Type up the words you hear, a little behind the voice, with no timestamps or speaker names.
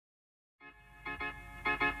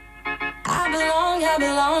I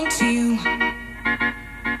belong to you.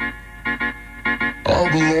 I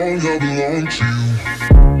belong to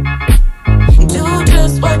you. Do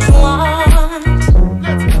just what you want.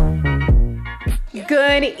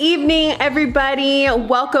 Good evening, everybody.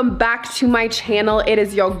 Welcome back to my channel. It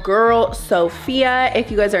is your girl, Sophia.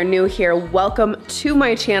 If you guys are new here, welcome to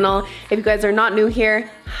my channel. If you guys are not new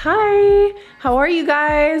here, hi. How are you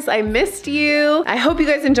guys? I missed you. I hope you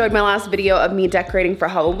guys enjoyed my last video of me decorating for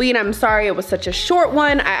Halloween. I'm sorry it was such a short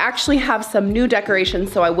one. I actually have some new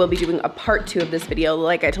decorations, so I will be doing a part 2 of this video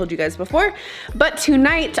like I told you guys before. But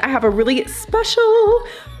tonight I have a really special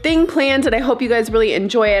thing planned and I hope you guys really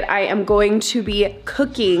enjoy it. I am going to be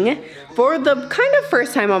cooking for the kind of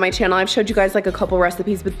first time on my channel. I've showed you guys like a couple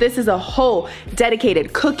recipes, but this is a whole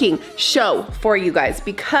dedicated cooking show for you guys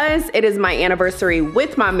because it is my anniversary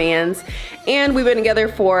with my mans and we've been together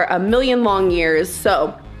for a million long years.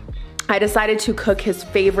 So I decided to cook his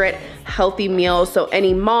favorite healthy meal. So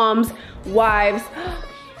any moms, wives,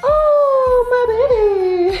 oh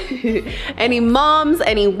my baby, any moms,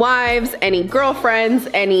 any wives, any girlfriends,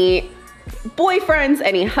 any boyfriends,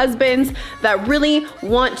 any husbands that really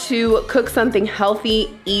want to cook something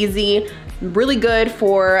healthy, easy, really good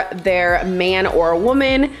for their man or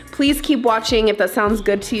woman, please keep watching. If that sounds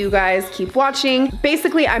good to you guys, keep watching.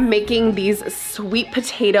 Basically, I'm making these sweet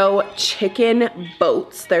potato chicken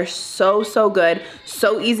boats. They're so good,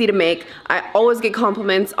 so easy to make. I always get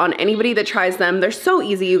compliments on anybody that tries them. They're so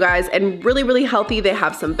easy, you guys, and really healthy. They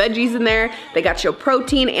have some veggies in there. They got your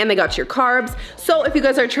protein and they got your carbs. So if you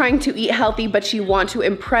guys are trying to eat healthy but you want to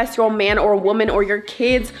impress your man or woman or your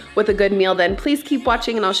kids with a good meal, then please keep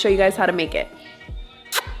watching and I'll show you guys how to make it.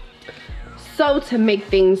 So to make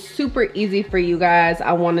things super easy for you guys,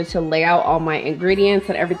 I wanted to lay out all my ingredients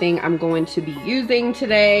and everything I'm going to be using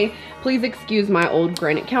today. Please excuse my old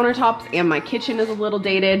granite countertops and my kitchen is a little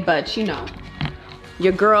dated, but you know,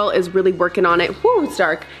 your girl is really working on it. Whoo, it's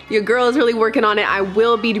dark. Your girl is really working on it. I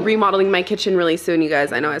will be remodeling my kitchen really soon, you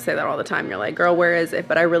guys. I know I say that all the time. You're like, girl, where is it?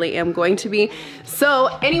 But I really am going to be. So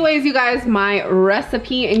anyways, you guys, my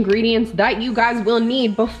recipe ingredients that you guys will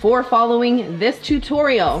need before following this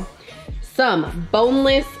tutorial. Some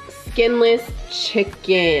boneless, skinless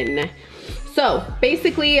chicken. So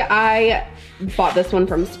basically I bought this one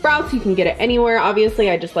from Sprouts. You can get it anywhere. Obviously,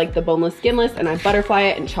 I just like the boneless, skinless and I butterfly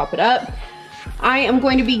it and chop it up. I am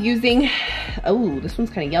going to be using, oh, this one's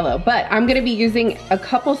kind of yellow, but I'm gonna be using a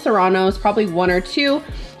couple Serranos, probably 1 or 2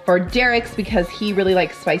 for Derek's because he really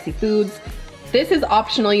likes spicy foods. This is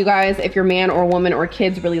optional, you guys, if your man or woman or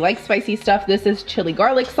kids really like spicy stuff. This is chili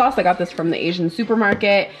garlic sauce. I got this from the Asian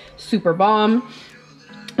supermarket, super bomb.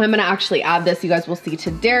 I'm gonna actually add this, you guys will see,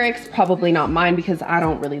 to Derek's, probably not mine because I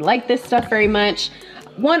don't really like this stuff very much.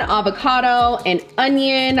 1 avocado, an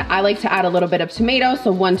onion. I like to add a little bit of tomato,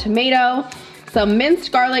 so 1 tomato. Some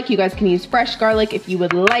minced garlic. You guys can use fresh garlic if you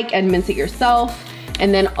would like and mince it yourself.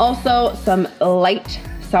 And then also some light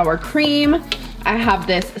sour cream. I have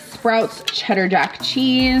this Sprouts cheddar jack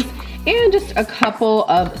cheese and just a couple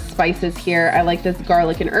of spices here. I like this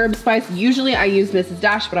garlic and herb spice. Usually I use Mrs.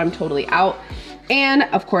 Dash, but I'm totally out. And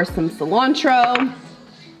of course some cilantro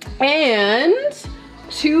and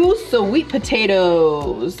 2 sweet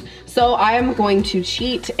potatoes. So I am going to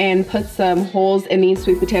cheat and put some holes in these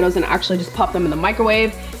sweet potatoes and actually just pop them in the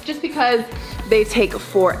microwave just because they take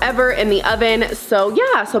forever in the oven. So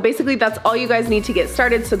yeah, so basically that's all you guys need to get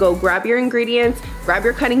started. So go grab your ingredients, grab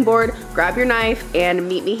your cutting board, grab your knife, and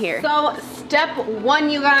meet me here. So step 1,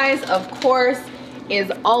 you guys, of course, is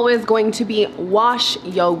always going to be wash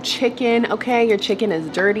your chicken, okay? Your chicken is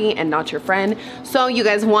dirty and not your friend. So you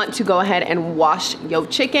guys want to go ahead and wash your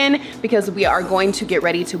chicken because we are going to get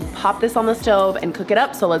ready to pop this on the stove and cook it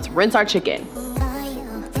up. So let's rinse our chicken.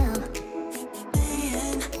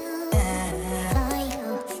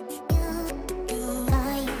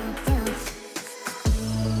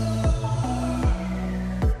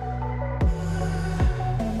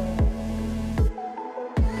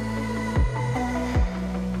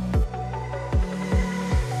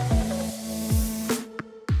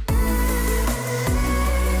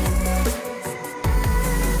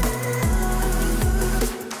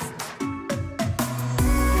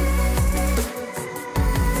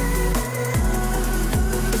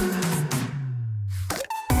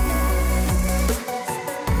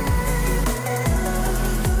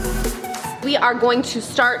 We are going to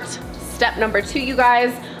start step number 2, you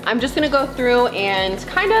guys. I'm just gonna go through and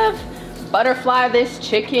kind of butterfly this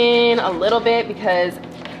chicken a little bit because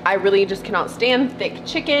I really just cannot stand thick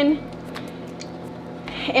chicken.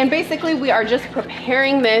 And basically we are just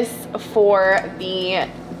preparing this for the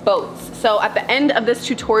boats. So at the end of this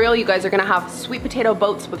tutorial, you guys are gonna have sweet potato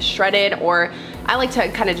boats with shredded, or I like to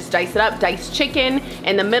kind of just dice it up, diced chicken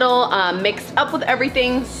in the middle, mixed up with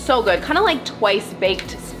everything. So good, kind of like twice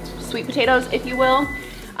baked sweet potatoes, if you will.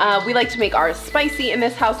 We like to make ours spicy in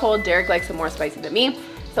this household. Derek likes it more spicy than me.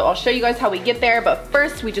 So I'll show you guys how we get there, but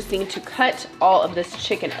first we just need to cut all of this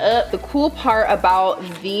chicken up. The cool part about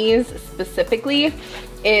these specifically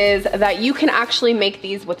is that you can actually make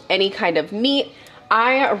these with any kind of meat.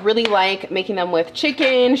 I really like making them with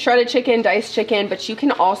chicken, shredded chicken, diced chicken, but you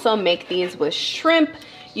can also make these with shrimp.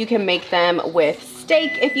 You can make them with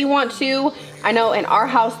steak if you want to. I know in our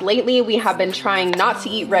house lately, we have been trying not to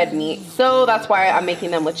eat red meat, so that's why I'm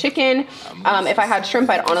making them with chicken. If I had shrimp,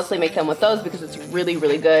 I'd honestly make them with those because it's really,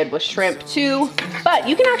 really good with shrimp too. But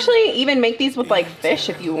you can actually even make these with like fish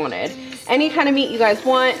if you wanted. Any kind of meat you guys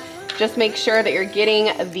want, just make sure that you're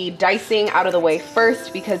getting the dicing out of the way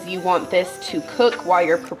first because you want this to cook while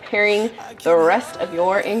you're preparing the rest of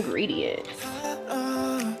your ingredients.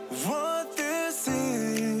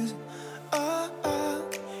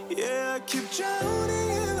 Keep drowning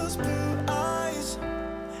in those blue eyes,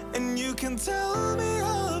 and you can tell me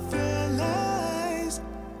all of your lies.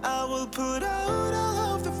 I will put out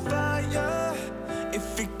all of the fire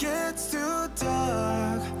if it gets too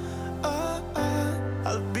dark.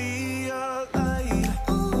 I'll be your light.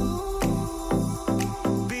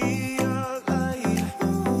 Be your light.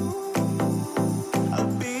 I'll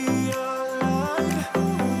be your light.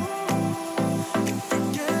 If it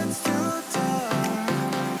gets too dark,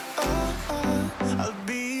 I'll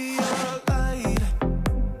be your light.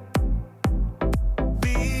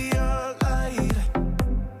 Be your light.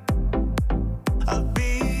 I'll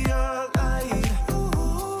be your light.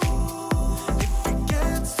 If it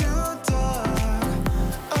gets too dark.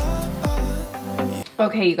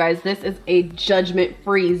 Okay, you guys, this is a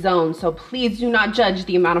judgment-free zone, so please do not judge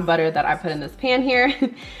the amount of butter that I put in this pan here.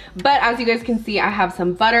 But as you guys can see, I have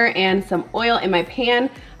some butter and some oil in my pan.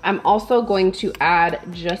 I'm also going to add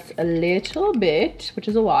just a little bit, which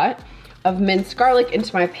is a lot, of minced garlic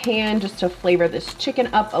into my pan just to flavor this chicken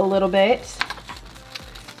up a little bit.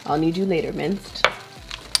 I'll need you later, minced.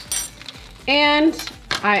 And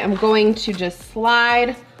I am going to just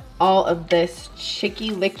slide all of this chicky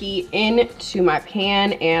licky into my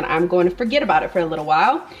pan, and I'm going to forget about it for a little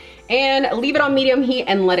while and leave it on medium heat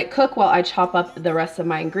and let it cook while I chop up the rest of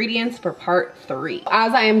my ingredients for part 3.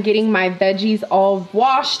 As I am getting my veggies all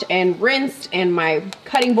washed and rinsed and my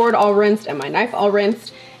cutting board all rinsed and my knife all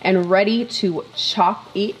rinsed and ready to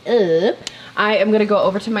chop it up, I am gonna go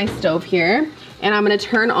over to my stove here and I'm gonna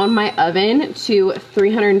turn on my oven to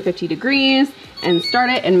 350 degrees and start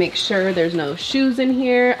it and make sure there's no shoes in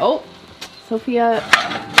here. Oh, Sophia,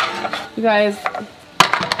 you guys,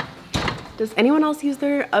 does anyone else use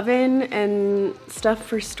their oven and stuff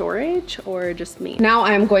for storage or just me? Now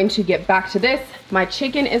I'm going to get back to this. My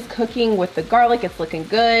chicken is cooking with the garlic. It's looking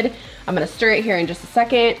good. I'm gonna stir it here in just a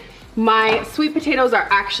second. My sweet potatoes are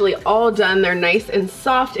actually all done. They're nice and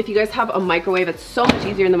soft. If you guys have a microwave, it's so much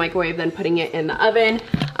easier in the microwave than putting it in the oven.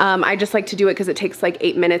 I just like to do it because it takes like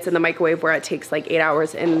 8 minutes in the microwave where it takes like 8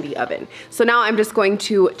 hours in the oven. So now I'm just going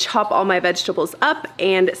to chop all my vegetables up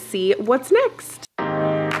and see what's next.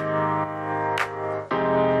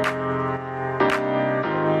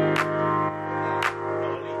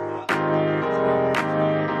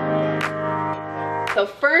 So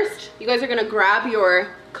first, you guys are gonna grab your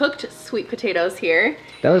cooked sweet potatoes here.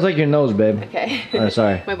 That looks like your nose, babe. Okay. Oh,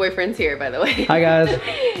 sorry. My boyfriend's here, by the way. Hi, guys.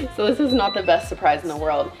 So this is not the best surprise in the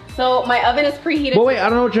world. So my oven is preheated. But wait, I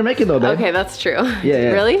don't know what you're making though, babe. Okay, that's true.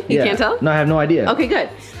 Yeah. Really? You yeah. can't tell? No, I have no idea. Okay, good.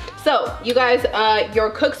 So you guys, your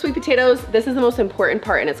cooked sweet potatoes, this is the most important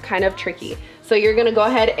part and it's kind of tricky. So you're gonna go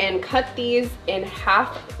ahead and cut these in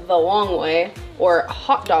half the long way, or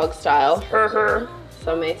hot dog style,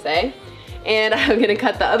 some may say. And I'm gonna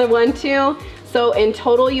cut the other one too. So in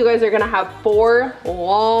total, you guys are gonna have 4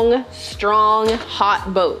 long, strong,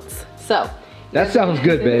 hot boats. So. That sounds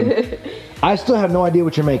good, babe. I still have no idea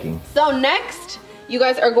what you're making. So next, you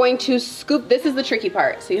guys are going to scoop. This is the tricky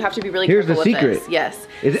part, so you have to be really careful with this. Here's the secret. Yes.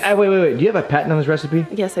 Is it, wait. Do you have a patent on this recipe?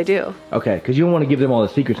 Yes, I do. Okay, because you don't want to give them all the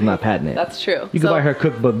secrets and not patent it. That's true. You can buy her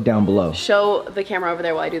cookbook down below. Show the camera over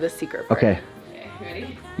there while I do the secret part. Okay. Okay,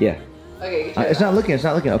 ready? Yeah. Okay. It's not looking.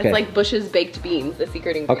 Okay. It's like Bush's baked beans, the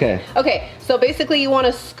secret ingredient. Okay. Okay, so basically you want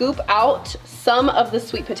to scoop out some of the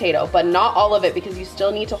sweet potato, but not all of it because you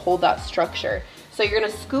still need to hold that structure. So you're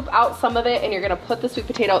gonna scoop out some of it and you're gonna put the sweet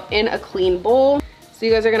potato in a clean bowl. So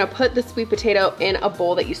you guys are gonna put the sweet potato in a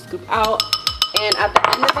bowl that you scoop out. And at the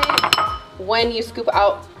end of it, when you scoop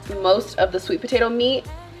out most of the sweet potato meat,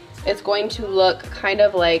 it's going to look kind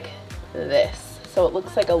of like this. so it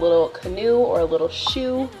looks like a little canoe or a little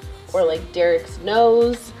shoe or like Derek's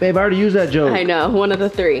nose. Babe, I already used that joke. I know, one of the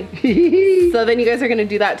three. So then you guys are gonna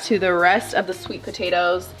do that to the rest of the sweet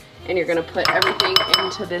potatoes, and you're gonna put everything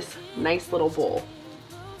into this nice little bowl.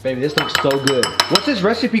 Baby, this looks so good. What's this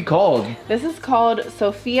recipe called? This is called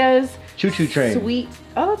Sophia's Choo-choo train. Sweet,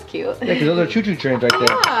 oh that's cute. Yeah, because those are choo-choo trains right there.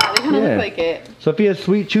 Yeah, they kind of Yeah. look like it. Sophia's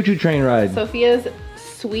sweet choo-choo train ride. Sophia's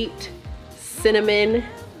sweet cinnamon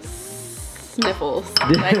sniffles.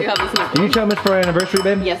 I do have the sniffles. Did you tell me for our anniversary,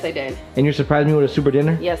 babe? Yes, I did. And you surprised me with a super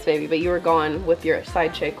dinner? Yes, baby, but you were gone with your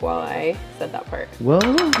side chick while I said that part. Well,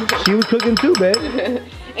 she was cooking too, babe.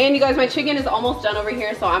 And you guys, my chicken is almost done over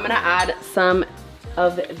here, so I'm gonna add some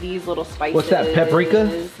of these little spices. What's that,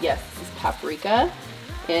 paprika? Yes, this is paprika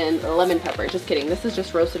and lemon pepper. Just kidding, this is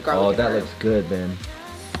just roasted garlic. Oh, that looks good, man.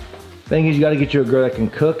 Thing is, you gotta get you a girl that can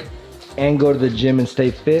cook and go to the gym and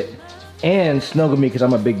stay fit and snuggle me because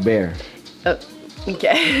I'm a big bear. Oh,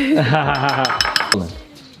 okay.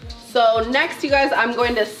 So next, you guys, I'm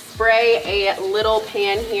going to spray a little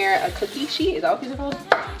pan here, a cookie sheet, is that what these are called?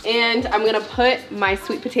 And I'm gonna put my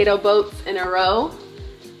sweet potato boats in a row.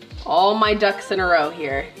 All my ducks in a row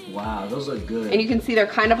here. Wow, those look good. And you can see they're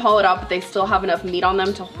kind of hollowed out, but they still have enough meat on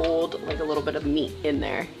them to hold like a little bit of meat in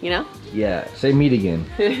there, you know? Yeah, say meat again.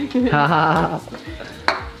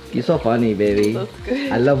 You're so funny, baby. That's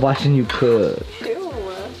good. I love watching you cook. Ew.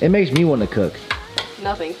 It makes me want to cook.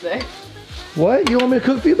 Nothing today. What? You want me to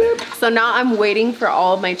cook for you, babe? So now I'm waiting for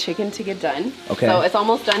all of my chicken to get done. Okay. So it's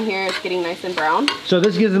almost done here. It's getting nice and brown. So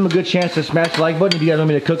this gives them a good chance to smash the like button if you guys want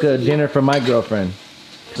me to cook a dinner for my girlfriend.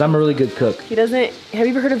 Because I'm a really good cook. He doesn't, have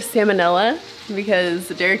you ever heard of salmonella? Because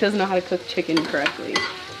Derek doesn't know how to cook chicken correctly.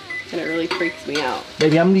 And it really freaks me out.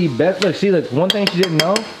 Baby, I'm the best. Look, see, look, one thing she didn't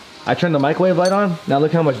know, I turned the microwave light on. Now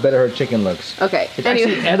look how much better her chicken looks. Okay. It's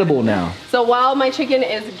actually edible now. So while my chicken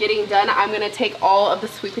is getting done, I'm gonna take all of the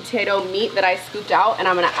sweet potato meat that I scooped out and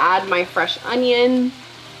I'm gonna add my fresh onion.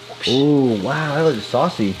 Ooh, wow, that looks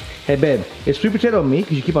saucy. Hey, babe, is sweet potato meat?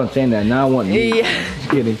 Because you keep on saying that. Now I want meat. Yeah. Just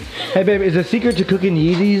kidding. Hey, babe, is the secret to cooking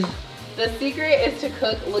Yeezys? The secret is to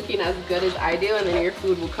cook looking as good as I do, and then your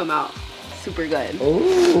food will come out super good.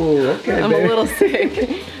 Ooh, okay, I'm babe. a little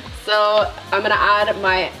sick. So I'm gonna add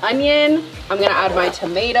my onion, I'm gonna add my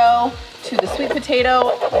tomato to the sweet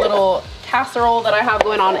potato little casserole that I have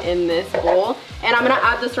going on in this bowl. And I'm gonna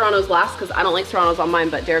add the serranos last because I don't like serranos on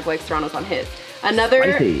mine, but Derek likes serranos on his. Another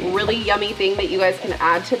Spicy. really yummy thing that you guys can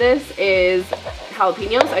add to this is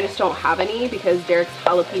jalapenos. I just don't have any because Derek's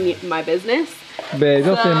jalapeno my business. Babe,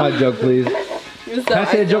 don't say my joke, please. So Can I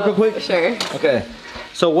say a joke real quick? Sure. Okay.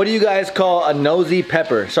 So what do you guys call a nosy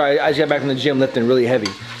pepper? Sorry, I just got back from the gym lifting really heavy.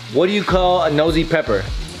 What do you call a nosy pepper?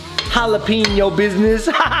 Jalapeno business.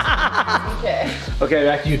 Okay. Okay,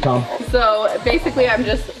 back to you, Tom. So basically I'm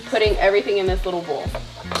just putting everything in this little bowl.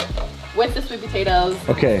 With the sweet potatoes,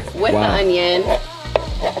 Okay, with wow. the onion,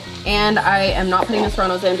 and I am not putting the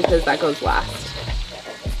serranos in because that goes last.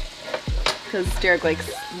 Because Derek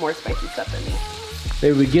likes more spicy stuff than me.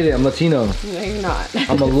 Baby, we get it, I'm Latino. No, you're not.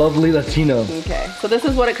 I'm a lovely Latino. Okay, so this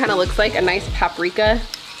is what it kind of looks like, a nice paprika.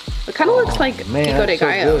 It kind of looks like man, pico de that's so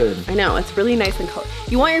gallo. good. I know, it's really nice and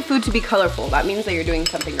colorful. You want your food to be colorful. That means that you're doing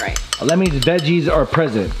something right. That means veggies are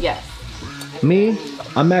present. Yes. Me,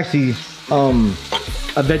 I'm actually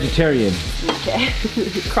a vegetarian. Okay.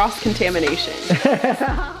 Cross-contamination.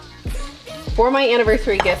 For my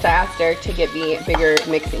anniversary gift, I asked Derek to get me bigger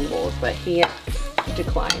mixing bowls, but he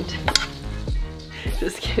declined.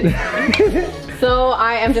 Just kidding. So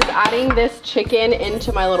I am just adding this chicken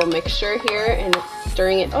into my little mixture here and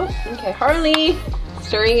stirring it. Oh, okay, Harley.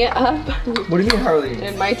 Stirring it up What do you mean, Harley?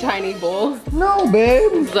 in my tiny bowl. No,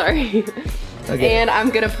 babe. Sorry. Okay. And I'm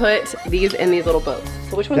gonna put these in these little boats.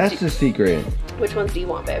 So which ones? That's the secret. Which ones do you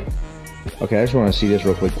want, babe? Okay, I just want to see this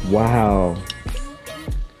real quick. Wow.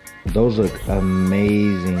 Those look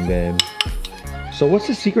amazing, babe. So what's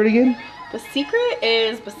the secret again? The secret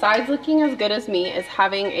is, besides looking as good as me, is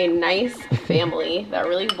having a nice family that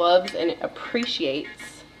really loves and appreciates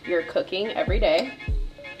your cooking every day.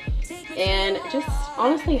 And just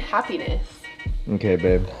honestly, happiness. Okay,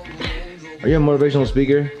 babe. Are you a motivational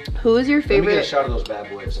speaker? Who is your favorite? shot of those bad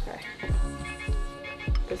boys. Okay.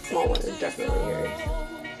 The small one is definitely yours.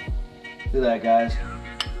 Look at that, guys.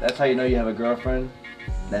 That's how you know you have a girlfriend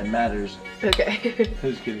that matters. Okay.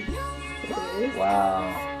 Who's kidding?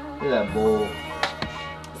 Wow. Look at that bowl.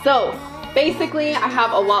 So basically I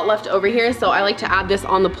have a lot left over here, so I like to add this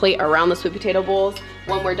on the plate around the sweet potato bowls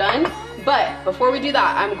when we're done. But before we do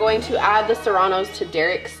that, I'm going to add the serranos to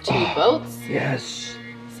Derek's two boats. Yes.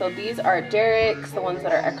 So these are Derek's, the ones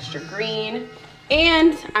that are extra green.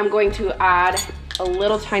 And I'm going to add a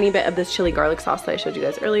little tiny bit of this chili garlic sauce that I showed you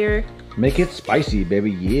guys earlier. Make it spicy,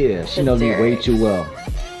 baby. Yeah, she knows me way too well.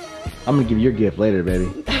 I'm gonna give you your gift later, baby.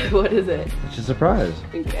 What is it? It's a surprise.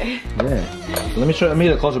 Okay. Yeah. So let me show. Let me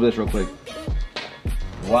get a close up of this real quick.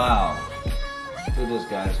 Wow. Look at this,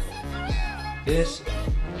 guys. This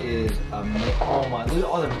is amazing. Oh my! Look at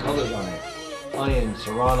all the colors on it. Onion,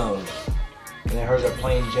 serranos, and then hers are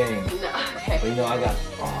plain Jane. No, okay. But you know I got.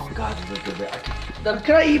 Oh God, this is good.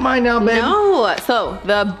 Can I eat mine now, babe? No. So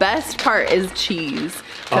the best part is cheese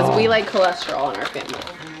because we like cholesterol in our family.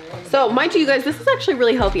 So mind you guys, this is actually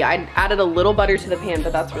really healthy. I added a little butter to the pan,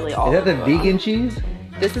 but that's really all. Is that the vegan cheese?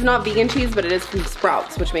 This is not vegan cheese, but it is from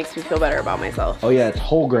Sprouts, which makes me feel better about myself. Oh yeah, it's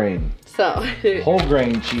whole grain. So whole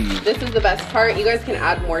grain cheese. This is the best part. You guys can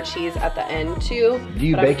add more cheese at the end too. Do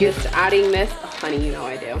you bake it? Just adding this, oh, honey, you know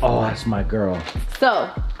I do. Oh, that's my girl.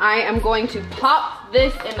 So I am going to pop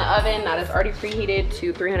this in the oven that is already preheated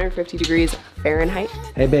to 350 degrees Fahrenheit.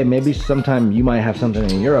 Hey babe, maybe sometime you might have something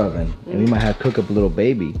in your oven and we might have to cook up a little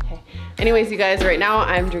baby. Okay. Anyways, you guys, right now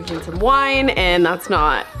I'm drinking some wine and that's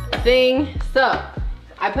not a thing. So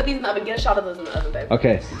I put these in the oven. Get a shot of those in the oven, babe.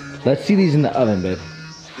 Okay, let's see these in the oven, babe.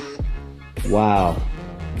 Wow.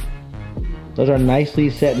 Those are nicely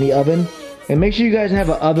set in the oven. And make sure you guys have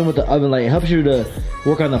an oven with the oven light. It helps you to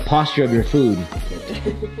work on the posture of your food.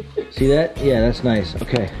 See that? Yeah, that's nice.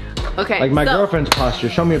 Okay. Okay. Like my girlfriend's posture.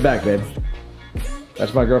 Show me your back, babe.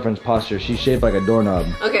 That's my girlfriend's posture. She's shaped like a doorknob.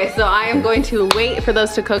 Okay, so I am going to wait for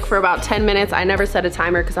those to cook for about 10 minutes. I never set a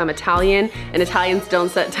timer because I'm Italian and Italians don't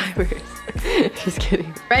set timers. Just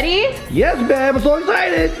kidding. Ready? Yes, babe. I'm so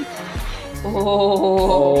excited.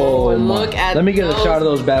 Oh, look at Let me get a shot of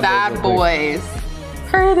those bad boys.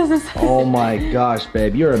 This is oh my gosh,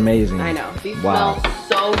 babe. You're amazing. I know. These smell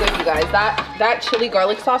so good, you guys. That chili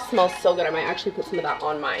garlic sauce smells so good. I might actually put some of that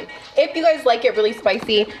on mine. If you guys like it really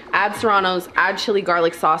spicy, add serranos, add chili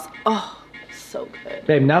garlic sauce. Oh, so good.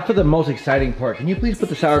 Babe, now for the most exciting part. Can you please put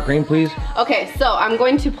the sour cream, please? Okay, so I'm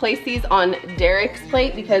going to place these on Derek's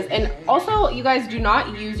plate because, and also you guys do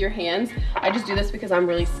not use your hands. I just do this because I'm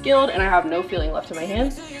really skilled and I have no feeling left in my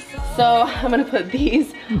hands. So I'm gonna put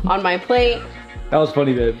these on my plate. That was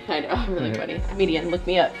funny, babe. I know, really funny. Comedian, look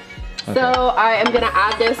me up. Okay. So I am gonna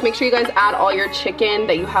add this. Make sure you guys add all your chicken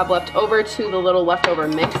that you have left over to the little leftover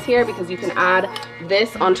mix here because you can add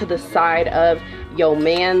this onto the side of your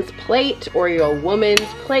man's plate or your woman's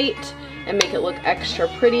plate and make it look extra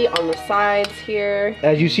pretty on the sides here.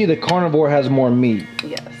 As you see, the carnivore has more meat.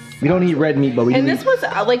 Yes. We don't eat red meat, but we And eat... this was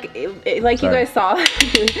like you guys saw,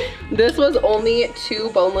 this was only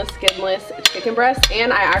 2 boneless, skinless chicken breasts,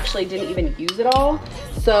 and I actually didn't even use it all.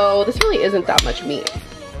 So this really isn't that much meat.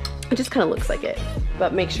 It just kind of looks like it.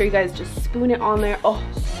 But make sure you guys just spoon it on there. Oh,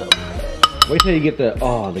 so good. Wait till you get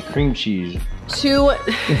the cream cheese. To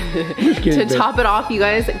top it off, you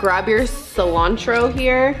guys, grab your cilantro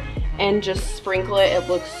here and just sprinkle it. It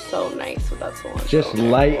looks so nice with that cilantro. Just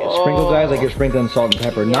light sprinkle, guys, like you're sprinkling salt and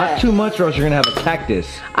pepper. Yeah. Not too much or else you're gonna have a cactus.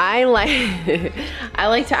 I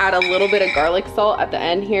like to add a little bit of garlic salt at the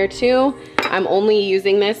end here too. I'm only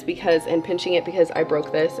using this because, and pinching it because I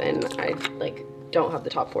broke this and I don't have the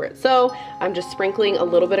top for it. So I'm just sprinkling a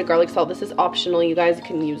little bit of garlic salt. This is optional. You guys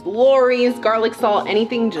can use Lawry's garlic salt,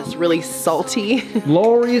 anything just really salty.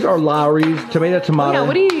 Lawry's or Lawry's, tomato. Oh,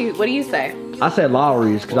 yeah, what do you say? I say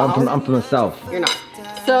Lawry's because I'm from the south. You're not.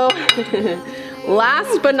 So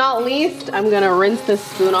last but not least, I'm gonna rinse this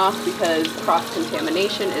spoon off because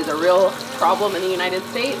cross-contamination is a real problem in the United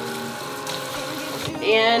States.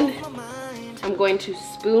 And I'm going to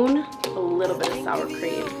spoon a little bit of sour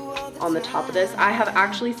cream on the top of this. I have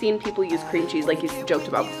actually seen people use cream cheese like you joked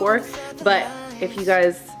about before, but if you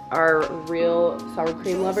guys are real sour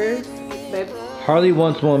cream lovers, babe. Harley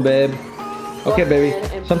wants one, babe. Okay,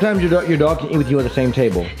 baby. Sometimes your dog can eat with you at the same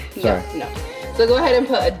table. Sorry. No. So go ahead and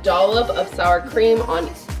put a dollop of sour cream on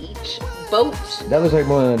each boat. That looks like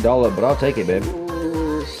more than a dollop, but I'll take it, babe.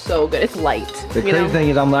 Ooh, so good. It's light. The crazy thing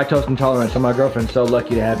is I'm lactose intolerant, so my girlfriend's so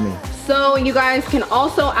lucky to have me. So you guys can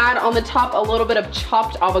also add on the top a little bit of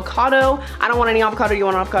chopped avocado. I don't want any avocado. You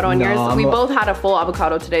want avocado on yours? We both had a full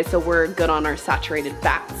avocado today, so we're good on our saturated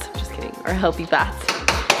fats. Just kidding, our healthy fats.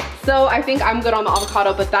 So I think I'm good on the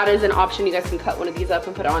avocado, but that is an option. You guys can cut one of these up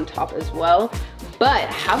and put it on top as well. But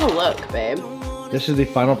have a look, babe. This is the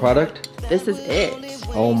final product? This is it.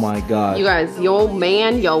 Oh my God. You guys, your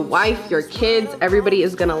man, your wife, your kids, everybody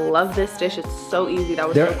is gonna love this dish. It's so easy. That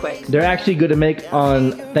was so quick. They're actually good to make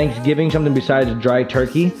on Thanksgiving, something besides dry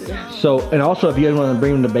turkey. Yeah. So, and also if you guys want to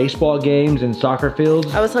bring them to baseball games and soccer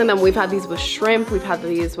fields. I was telling them we've had these with shrimp, we've had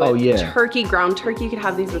these with turkey, ground turkey. You could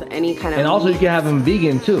have these with any kind of And also you can have them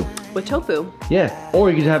vegan too. with tofu. Yeah, or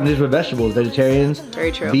you can have this with vegetables, vegetarians.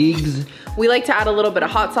 Very true. Vegs. We like to add a little bit of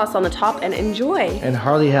hot sauce on the top and enjoy. And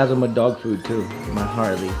Harley has them with dog food too. My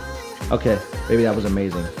Harley. Okay, baby, that was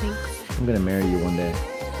amazing. Thanks. I'm gonna marry you one day.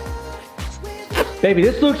 Baby,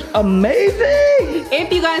 this looks amazing!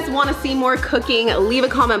 If you guys want to see more cooking, leave a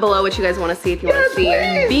comment below what you guys want to see. If you want to see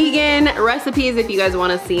vegan recipes, if you guys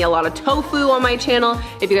want to see a lot of tofu on my channel,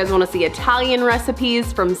 if you guys want to see Italian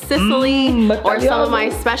recipes from Sicily, or some of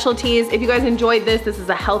my specialties. If you guys enjoyed this is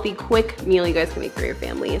a healthy, quick meal you guys can make for your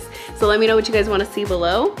families. So let me know what you guys want to see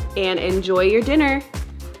below, and enjoy your dinner.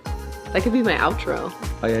 That could be my outro.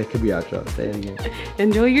 Oh yeah, it could be outro. Say it again.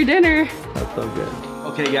 Enjoy your dinner. That's so good.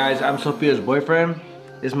 Okay guys, I'm Sophia's boyfriend.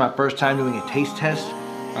 This is my first time doing a taste test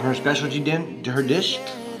on her specialty her dish.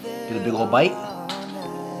 Get a big old bite.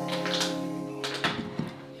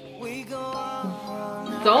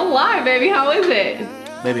 Don't lie, baby. How is it?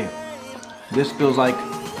 Baby, this feels like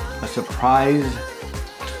a surprise.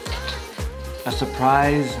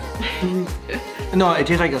 No, it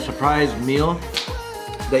tastes like a surprise meal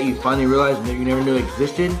that you finally realize that you never knew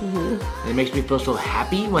existed. And it makes me feel so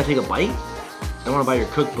happy when I take a bite. I want to buy your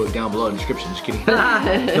cookbook down below in the description. Just kidding.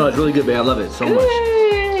 No, it's really good, babe. I love it so much.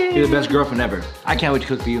 You're the best girlfriend ever. I can't wait to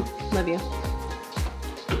cook for you. Love you.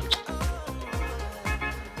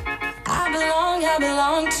 I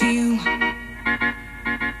belong to you.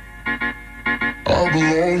 I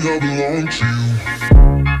belong to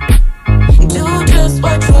you.